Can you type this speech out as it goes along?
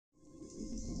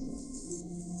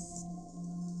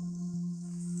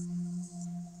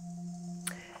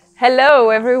Hello,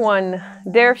 everyone.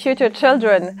 Dear Future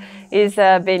Children is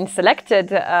being selected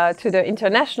to the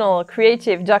International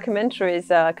Creative Documentaries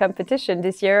competition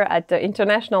this year at the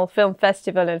International Film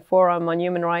Festival and Forum on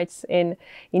Human Rights in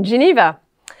Geneva.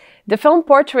 The film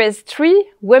portrays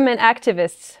 3 women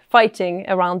activists fighting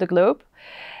around the globe.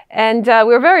 And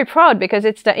we're very proud because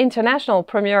it's the international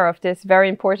premiere of this very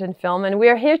important film. And we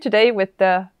are here today with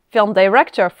the film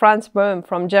director, Franz Böhm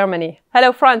from Germany.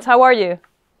 Hello, Franz. How are you?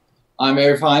 I'm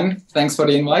very fine. Thanks for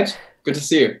the invite. Good to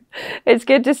see you. It's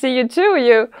good to see you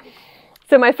too.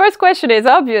 So my first question is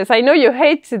obvious. I know you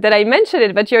hate that I mentioned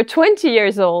it, but you're 20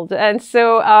 years old. And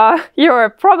so you're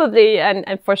probably,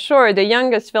 and for sure, the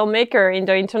youngest filmmaker in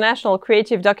the International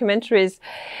Creative Documentaries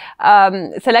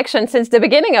selection since the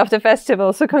beginning of the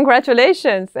festival. So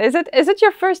congratulations. Is it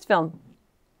your first film?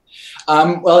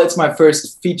 Well, it's my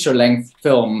first feature-length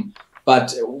film.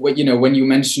 But, you know, when you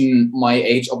mention my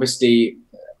age, obviously,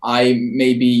 I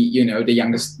may be, the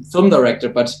youngest film director,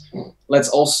 but let's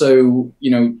also,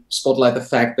 spotlight the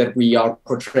fact that we are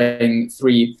portraying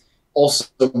 3 also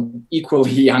equally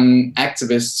young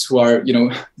activists who are,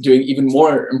 doing even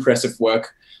more impressive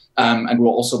work. And we're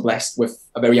also blessed with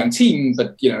a very young team,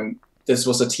 but, this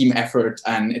was a team effort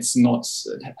and it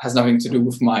has nothing to do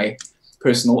with my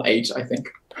personal age, I think.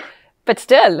 But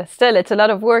still, it's a lot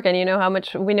of work, and we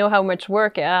know how much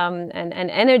work and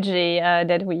energy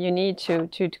that you need to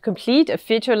complete a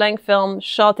feature-length film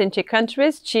shot in 2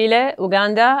 countries, Chile,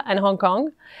 Uganda, and Hong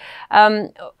Kong.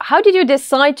 How did you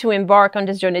decide to embark on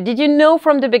this journey? Did you know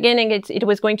from the beginning it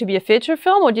was going to be a feature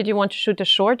film, or did you want to shoot a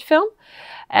short film?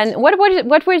 And what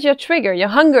was your trigger, your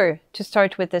hunger to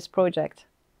start with this project?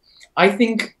 I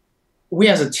think we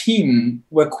as a team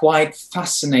were quite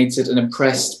fascinated and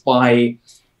impressed by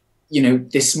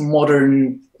this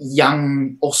modern,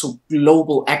 young, also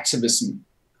global activism,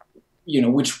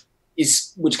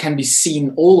 which can be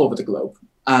seen all over the globe,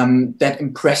 that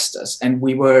impressed us. And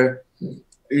we were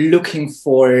looking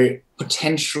for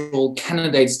potential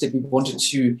candidates that we wanted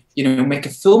to, make a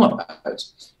film about.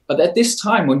 But at this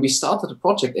time, when we started the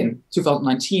project in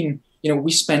 2019,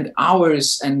 we spent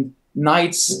hours and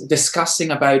nights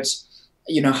discussing about,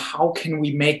 how can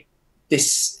we make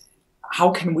this,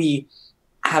 how can we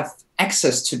have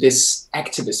access to this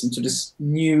activism, to this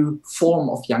new form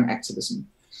of young activism.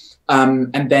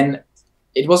 And then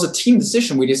it was a team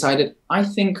decision. We decided,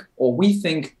 we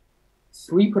think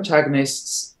 3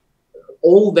 protagonists,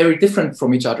 all very different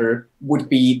from each other, would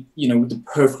be, the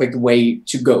perfect way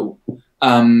to go.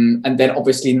 And then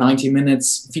obviously 90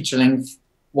 minutes feature length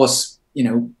was,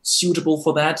 suitable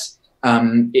for that.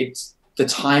 The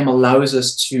time allows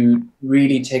us to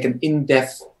really take an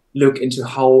in-depth look into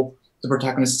how the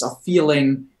protagonists are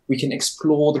feeling. We can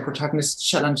explore the protagonists'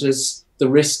 challenges, the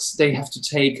risks they have to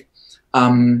take.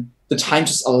 The time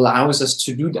just allows us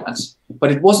to do that.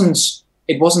 But it wasn't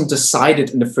decided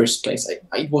in the first place.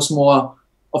 It was more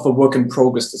of a work in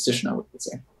progress decision, I would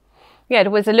say. Yeah,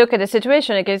 it was a look at the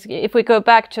situation. Because if we go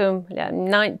back to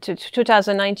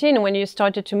 2019, when you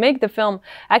started to make the film,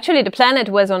 actually the planet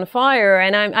was on fire.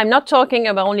 And I'm not talking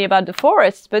only about the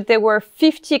forests, but there were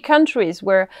 50 countries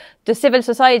where the civil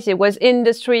society was in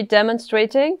the street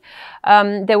demonstrating.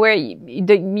 There were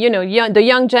the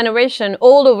young generation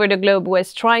all over the globe was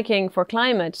striking for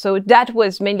climate. So that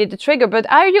was mainly the trigger.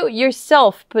 But are you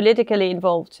yourself politically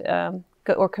involved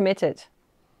or committed?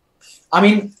 I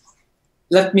mean,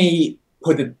 let me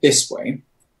put it this way.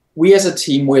 We as a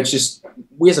team, we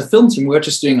as a film team, we're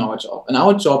just doing our job. And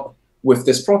our job with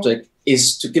this project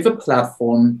is to give a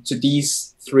platform to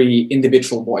these 3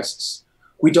 individual voices.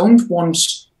 We don't want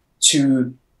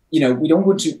to,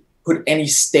 put any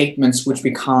statements which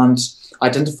we can't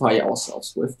identify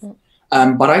ourselves with.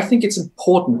 But I think it's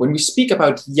important when we speak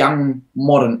about young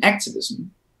modern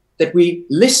activism that we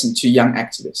listen to young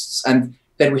activists and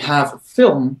that we have a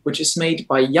film which is made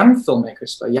by young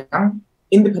filmmakers, by young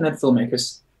independent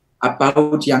filmmakers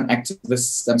about young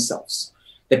activists themselves.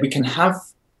 That we can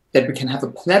have a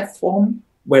platform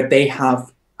where they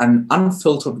have an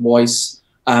unfiltered voice,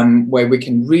 where we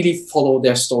can really follow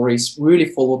their stories, really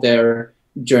follow their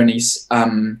journeys.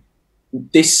 I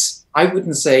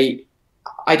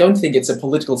don't think it's a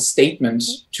political statement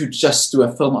to just do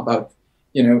a film about,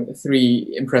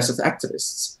 3 impressive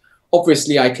activists.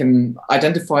 Obviously, I can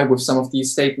identify with some of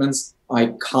these statements.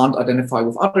 I can't identify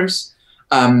with others.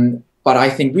 But I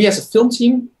think we as a film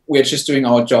team, we're just doing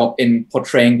our job in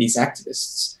portraying these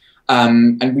activists.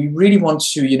 And we really want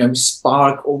to,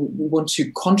 spark, or we want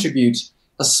to contribute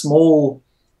a small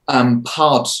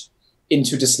part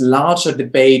into this larger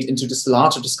debate, into this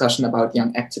larger discussion about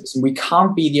young activism. We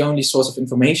can't be the only source of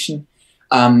information,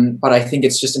 but I think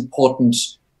it's just important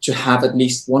to have at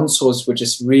least one source which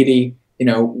is really, you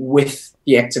know, with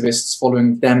the activists,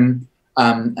 following them,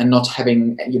 and not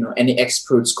having, you know, any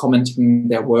experts commenting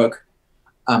their work,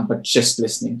 but just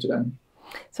listening to them.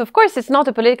 So of course it's not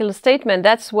a political statement,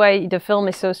 that's why the film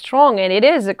is so strong, and it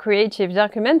is a creative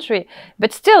documentary,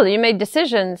 but still you make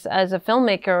decisions as a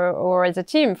filmmaker or as a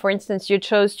team. For instance, you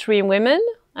chose 3 women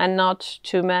and not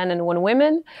 2 men and 1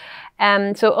 woman.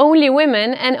 And so only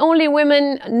women, and only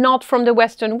women not from the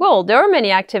Western world. There are many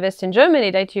activists in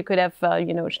Germany that you could have,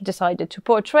 you know, decided to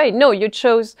portray. No, you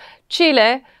chose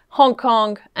Chile, Hong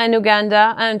Kong, and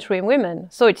Uganda, and 3 women.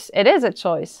 So it is a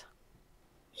choice.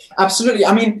 Absolutely.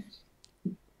 I mean,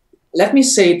 let me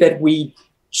say that we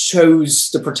chose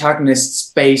the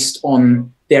protagonists based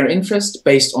on their interest,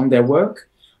 based on their work,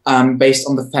 based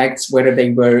on the facts whether they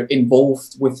were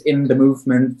involved within the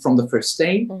movement from the first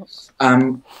day.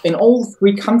 In all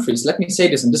 3 countries, let me say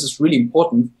this, and this is really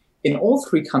important, in all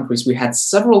 3 countries we had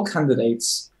several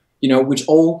candidates, you know, who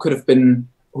all could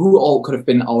have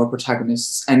been our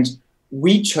protagonists, and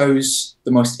we chose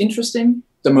the most interesting,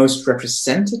 the most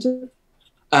representative,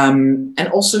 and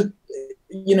also,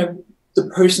 you know, the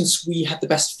persons we had the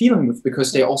best feeling with,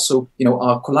 because they also, you know,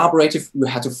 are collaborative. We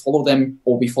had to follow them,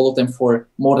 or we followed them for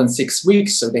more than 6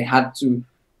 weeks, so they had to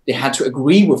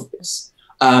agree with this.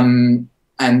 And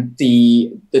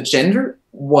the gender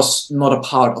was not a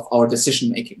part of our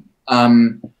decision making.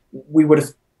 We would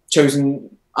have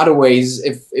chosen other ways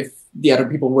if the other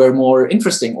people were more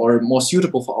interesting or more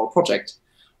suitable for our project.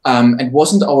 It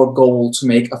wasn't our goal to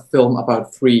make a film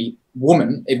about 3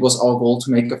 women. It was our goal to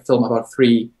make a film about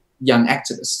 3 young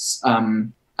activists,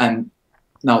 and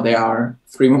now there are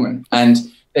 3 women, and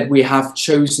that we have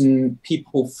chosen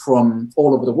people from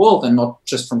all over the world and not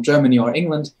just from Germany or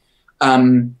England,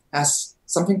 has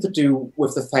something to do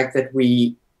with the fact that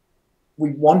we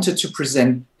wanted to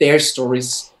present their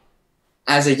stories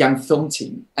as a young film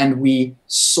team, and we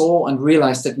saw and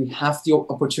realized that we have the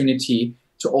opportunity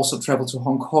to also travel to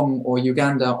Hong Kong or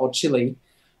Uganda or Chile.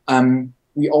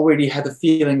 We already had the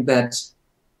feeling that,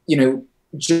 you know,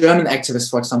 German activists,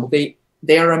 for example,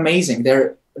 they are amazing.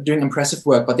 They're doing impressive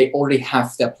work, but they already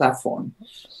have their platform.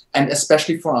 And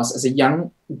especially for us as a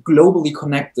young, globally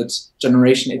connected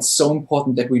generation, it's so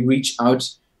important that we reach out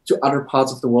to other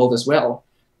parts of the world as well.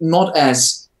 Not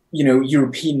as, you know,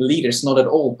 European leaders, not at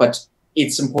all, but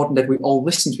it's important that we all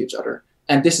listen to each other.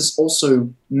 And this is also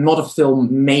not a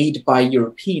film made by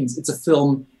Europeans. It's a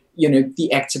film, you know, the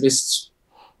activists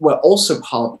were also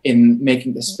part in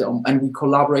making this film, and we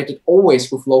collaborated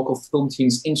always with local film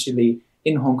teams in Chile,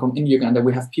 in Hong Kong, in Uganda.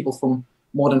 We have people from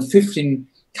more than 15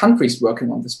 countries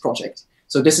working on this project.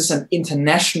 So this is an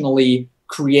internationally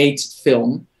created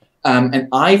film. And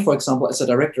I, for example, as a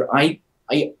director, I'm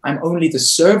only the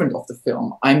servant of the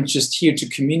film. I'm just here to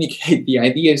communicate the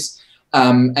ideas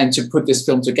and to put this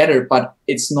film together. But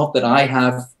it's not that I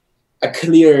have a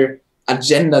clear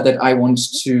agenda that I want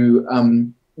to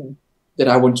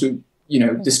you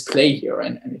know, display here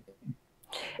and anything.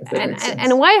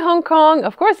 And why Hong Kong?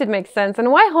 Of course it makes sense.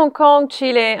 And why Hong Kong,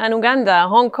 Chile, and Uganda?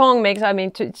 Hong Kong makes, I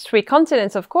mean, it's 3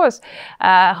 continents, of course.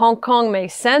 Hong Kong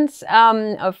makes sense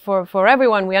for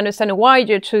everyone. We understand why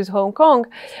you choose Hong Kong.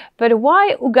 But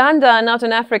why Uganda, not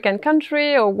an African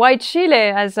country? Or why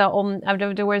Chile, as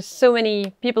there were so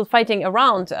many people fighting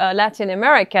around Latin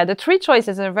America? The 3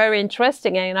 choices are very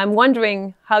interesting, and I'm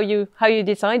wondering how you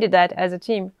decided that as a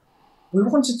team. We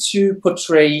wanted to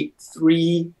portray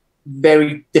 3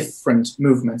 very different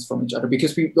movements from each other,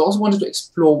 because we also wanted to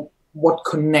explore what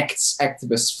connects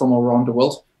activists from around the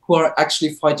world who are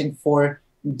actually fighting for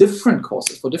different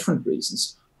causes, for different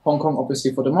reasons. Hong Kong,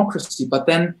 obviously, for democracy, but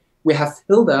then we have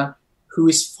Hilda, who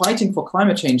is fighting for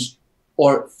climate change,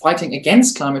 or fighting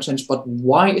against climate change. But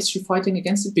why is she fighting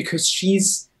against it? Because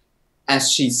she's,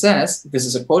 as she says, this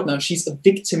is a quote now, she's a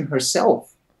victim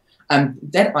herself. And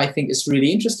that, I think, is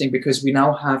really interesting, because we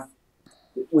now have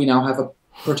a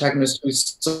protagonist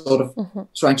who's sort of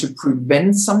trying to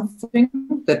prevent something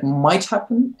that might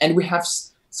happen, and we have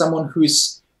someone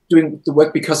who's doing the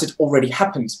work because it already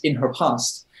happened in her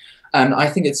past. And I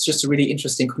think it's just a really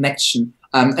interesting connection,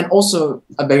 and also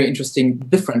a very interesting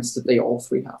difference that they all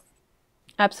 3 have.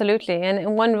 Absolutely.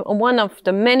 And one of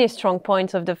the many strong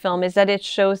points of the film is that it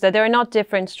shows that there are not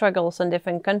different struggles in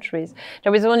different countries.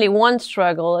 There is only one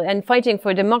struggle, and fighting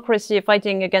for democracy,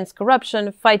 fighting against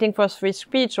corruption, fighting for free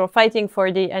speech, or fighting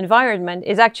for the environment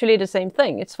is actually the same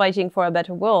thing. It's fighting for a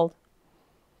better world.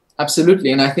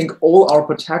 Absolutely. And I think all our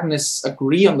protagonists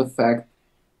agree on the fact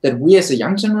that we as a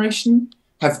young generation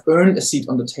have earned a seat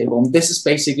on the table. And this is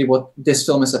basically what this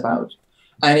film is about.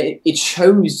 And it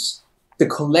shows the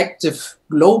collective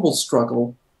global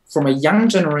struggle from a young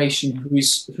generation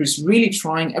who's really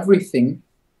trying everything,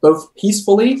 both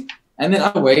peacefully and in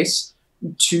other ways,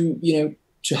 to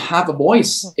to have a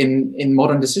voice in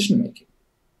modern decision making.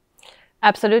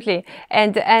 Absolutely.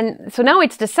 And so now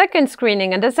it's the second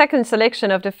screening and the second selection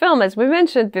of the film, as we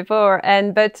mentioned before.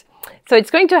 So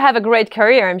it's going to have a great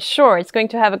career, I'm sure. It's going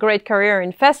to have a great career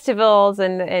in festivals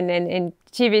and in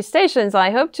TV stations,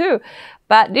 I hope too.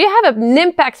 But do you have an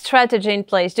impact strategy in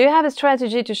place? Do you have a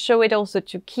strategy to show it also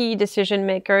to key decision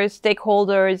makers,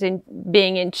 stakeholders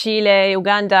being in Chile,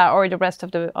 Uganda, or the rest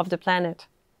of the planet?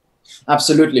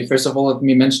 Absolutely. First of all, let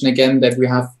me mention again that we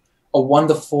have a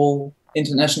wonderful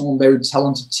international, very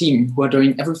talented team who are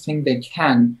doing everything they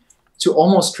can to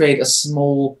almost create a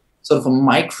small sort of a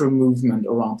micro movement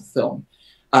around the film.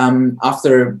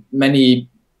 After many,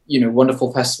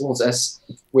 wonderful festivals as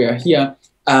we are here,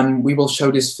 we will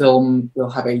show this film. We'll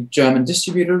have a German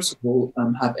distributor, so we'll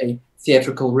have a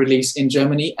theatrical release in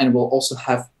Germany, and we'll also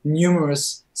have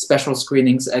numerous special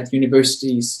screenings at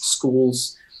universities,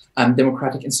 schools,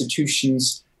 democratic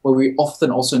institutions, where we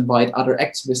often also invite other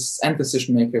activists and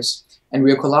decision makers. And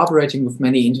we are collaborating with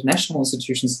many international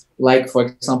institutions, like, for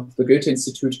example, the Goethe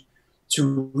Institute,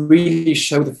 to really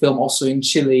show the film also in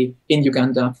Chile, in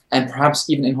Uganda, and perhaps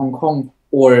even in Hong Kong,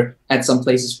 or at some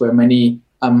places where many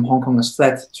Hong Kongers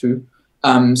fled to.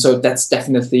 So that's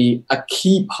definitely a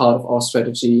key part of our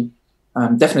strategy,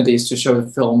 definitely, is to show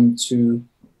the film to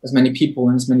as many people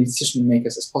and as many decision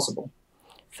makers as possible.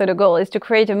 So the goal is to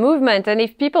create a movement. And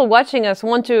if people watching us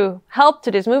want to help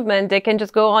to this movement, they can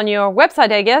just go on your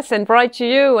website, I guess, and write to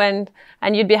you, and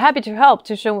you'd be happy to help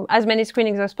to show as many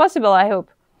screenings as possible, I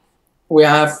hope. We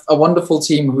have a wonderful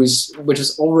team which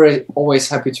is always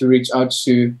happy to reach out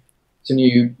to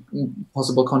new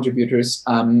possible contributors.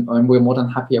 And we're more than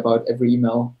happy about every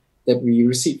email that we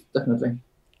receive, definitely.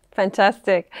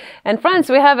 Fantastic. And Franz,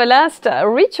 we have a last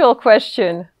ritual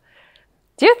question.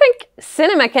 Do you think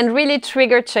cinema can really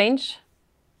trigger change?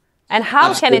 And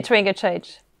how can it trigger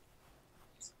change?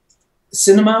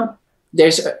 Cinema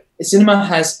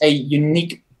has a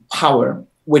unique power,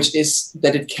 which is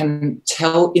that it can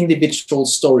tell individual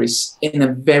stories in a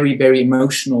very, very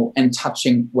emotional and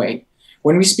touching way.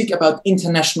 When we speak about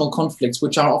international conflicts,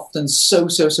 which are often so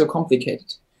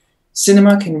complicated,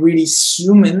 cinema can really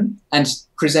zoom in and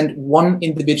present one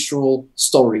individual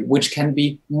story, which can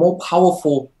be more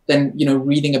powerful than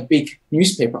reading a big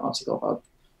newspaper article about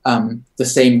the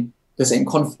same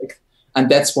conflict. And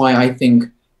that's why I think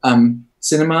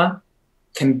cinema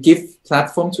can give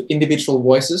platform to individual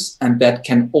voices, and that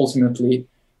can ultimately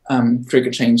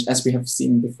trigger change, as we have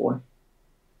seen before.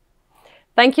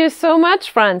 Thank you so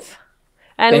much, Franz.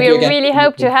 And we really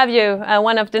hope to have you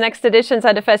one of the next editions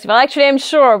at the festival. Actually, I'm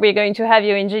sure we're going to have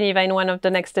you in Geneva in one of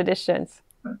the next editions.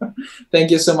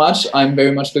 Thank you so much. I'm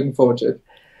very much looking forward to it.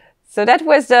 So that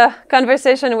was the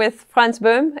conversation with Franz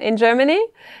Böhm in Germany.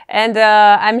 And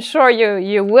I'm sure you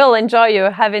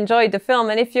have enjoyed the film.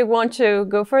 And if you want to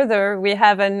go further, we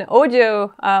have an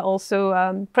audio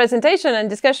presentation and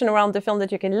discussion around the film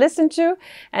that you can listen to.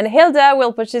 And Hilda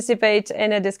will participate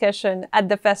in a discussion at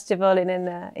the festival in an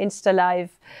Insta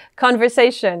Live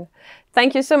conversation.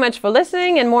 Thank you so much for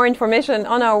listening, and more information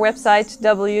on our website,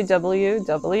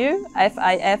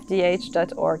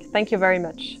 www.fifdh.org. Thank you very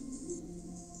much.